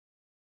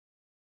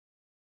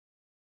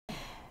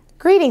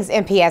Greetings,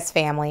 MPS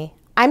family.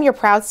 I'm your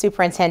proud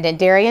superintendent,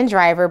 Darienne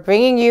Driver,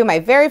 bringing you my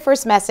very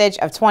first message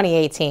of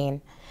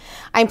 2018.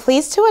 I'm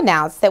pleased to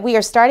announce that we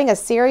are starting a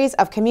series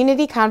of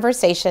community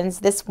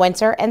conversations this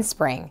winter and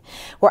spring,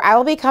 where I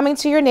will be coming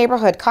to your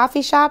neighborhood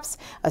coffee shops,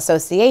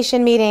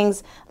 association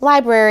meetings,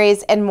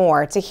 libraries, and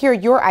more to hear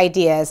your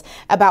ideas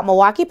about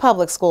Milwaukee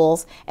Public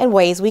Schools and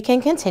ways we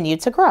can continue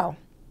to grow.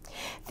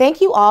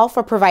 Thank you all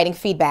for providing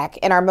feedback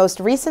in our most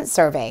recent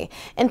survey,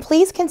 and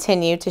please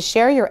continue to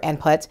share your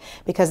input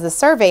because the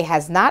survey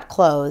has not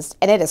closed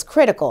and it is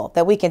critical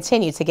that we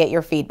continue to get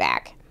your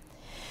feedback.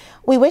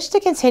 We wish to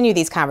continue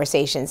these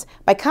conversations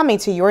by coming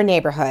to your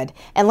neighborhood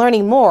and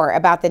learning more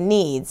about the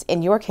needs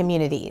in your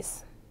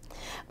communities.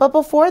 But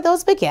before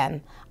those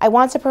begin, I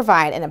want to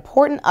provide an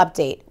important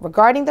update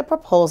regarding the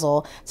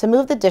proposal to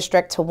move the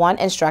district to one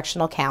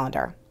instructional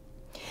calendar.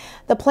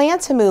 The plan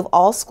to move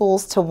all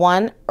schools to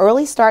one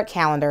early start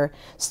calendar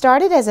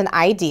started as an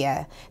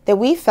idea that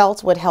we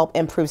felt would help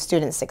improve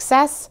student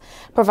success,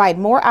 provide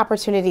more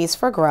opportunities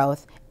for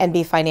growth, and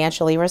be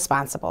financially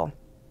responsible.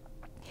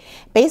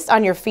 Based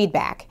on your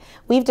feedback,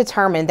 we've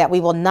determined that we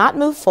will not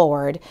move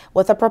forward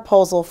with a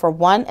proposal for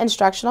one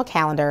instructional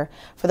calendar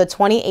for the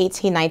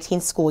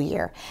 2018-19 school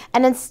year,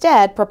 and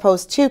instead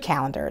propose two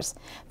calendars,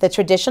 the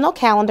traditional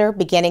calendar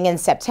beginning in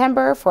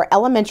September for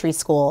elementary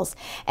schools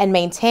and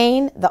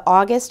maintain the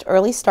August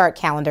early start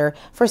calendar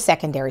for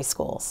secondary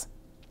schools.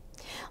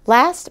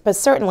 Last but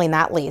certainly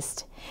not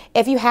least,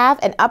 if you have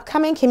an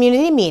upcoming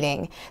community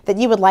meeting that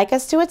you would like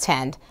us to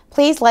attend,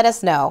 please let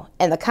us know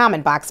in the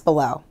comment box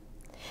below.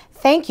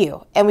 Thank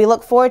you, and we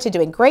look forward to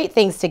doing great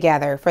things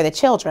together for the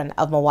children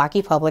of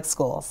Milwaukee Public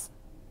Schools.